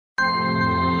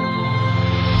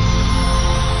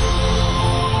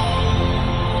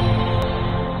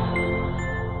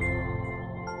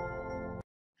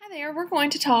Here we're going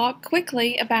to talk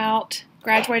quickly about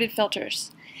graduated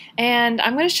filters, and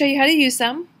I'm going to show you how to use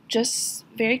them just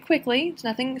very quickly. It's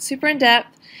nothing super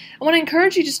in-depth. I want to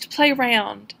encourage you just to play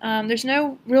around. There's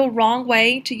no real wrong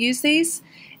way to use these,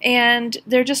 and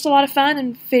they're just a lot of fun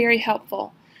and very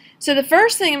helpful. So the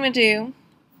first thing I'm going to do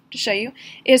to show you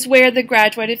is where the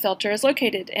graduated filter is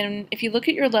located. And if you look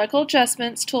at your local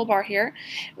adjustments toolbar here,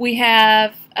 we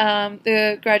have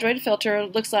the graduated filter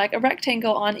looks like a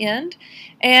rectangle on end,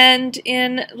 and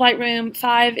in Lightroom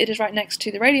 5 it is right next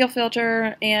to the radial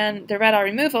filter and the red eye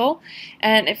removal,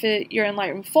 and if you're in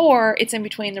Lightroom 4 it's in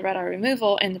between the red eye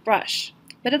removal and the brush,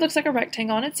 but it looks like a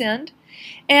rectangle on its end.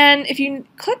 And if you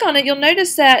click on it, you'll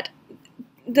notice that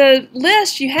the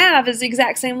list you have is the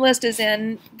exact same list as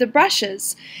in the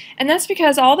brushes, and that's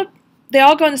because they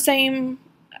all go in the same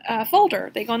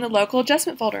folder. They go in the local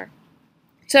adjustment folder.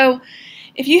 So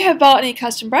if you have bought any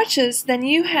custom brushes, then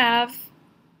you have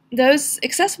those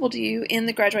accessible to you in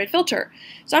the graduated filter.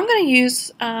 So I'm going to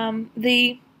use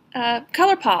the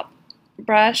ColourPop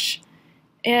brush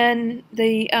in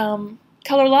the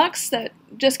Color Lux that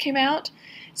just came out.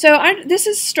 So this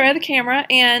is straight out of the camera,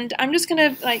 and I'm just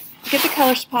going to get the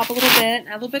colors to pop a little bit, add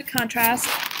a little bit of contrast,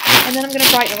 and then I'm going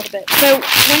to brighten a little bit. So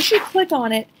once you click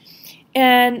on it,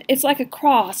 and it's like a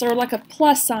cross or like a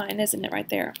plus sign, isn't it, right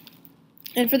there?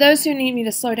 And for those who need me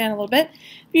to slow down a little bit,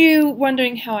 if you're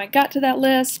wondering how I got to that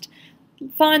list,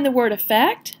 find the word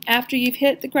effect after you've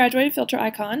hit the graduated filter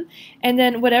icon, and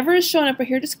then whatever is showing up right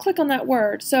here, just click on that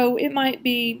word. So it might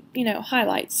be,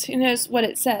 highlights. Who knows what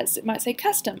it says? It might say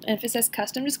custom, and if it says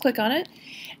custom, just click on it,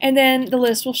 and then the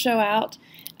list will show out,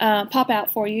 pop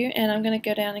out for you. And I'm going to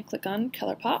go down and click on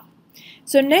ColourPop.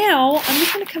 So now I'm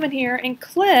just going to come in here and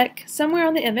click somewhere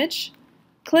on the image,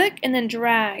 click and then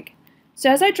drag. So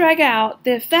as I drag out,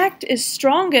 the effect is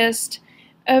strongest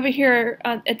over here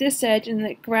at this edge, and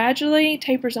it gradually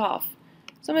tapers off.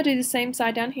 So I'm going to do the same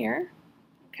side down here.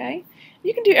 Okay,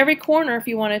 you can do every corner if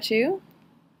you wanted to,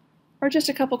 or just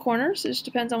a couple corners. It just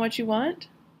depends on what you want.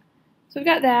 So we've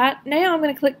got that. Now I'm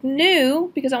going to click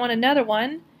New because I want another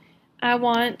one. I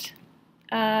want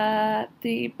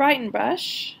the Brighten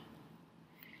brush,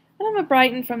 and I'm going to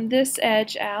brighten from this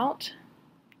edge out.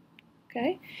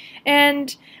 Okay,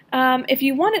 and if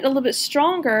you want it a little bit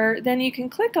stronger, then you can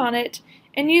click on it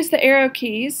and use the arrow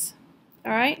keys.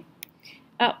 Alright.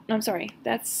 Oh, no, I'm sorry.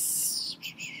 That's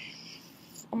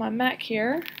on my Mac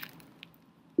here.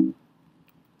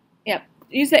 Yep.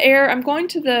 Use the arrow. I'm going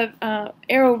to the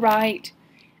arrow right,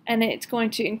 and it's going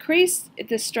to increase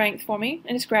the strength for me,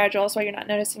 and it's gradual, so you're not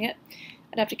noticing it.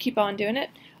 I'd have to keep on doing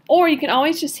it. Or you can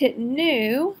always just hit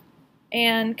New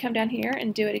and come down here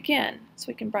and do it again. So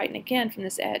we can brighten again from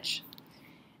this edge.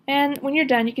 And when you're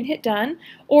done, you can hit done,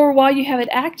 or while you have it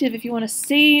active, if you want to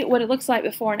see what it looks like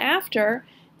before and after,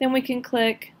 then we can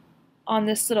click on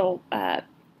this little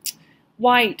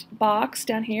white box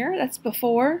down here. That's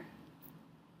before,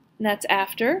 and that's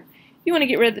after. If you want to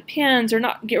get rid of the pins, or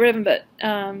not get rid of them,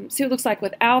 but see what it looks like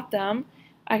without them,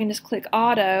 I can just click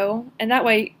auto, and that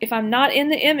way if I'm not in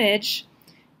the image,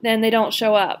 then they don't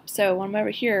show up. So when I'm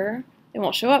over here, they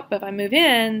won't show up, but if I move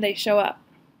in, they show up.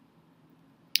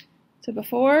 So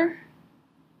before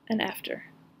and after.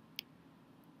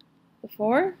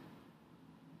 Before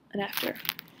and after.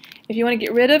 If you want to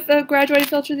get rid of the graduated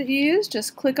filter that you use,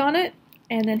 just click on it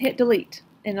and then hit delete,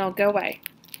 and it'll go away.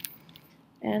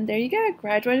 And there you go,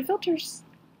 graduated filters.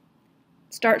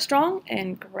 Start strong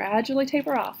and gradually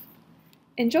taper off.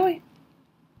 Enjoy!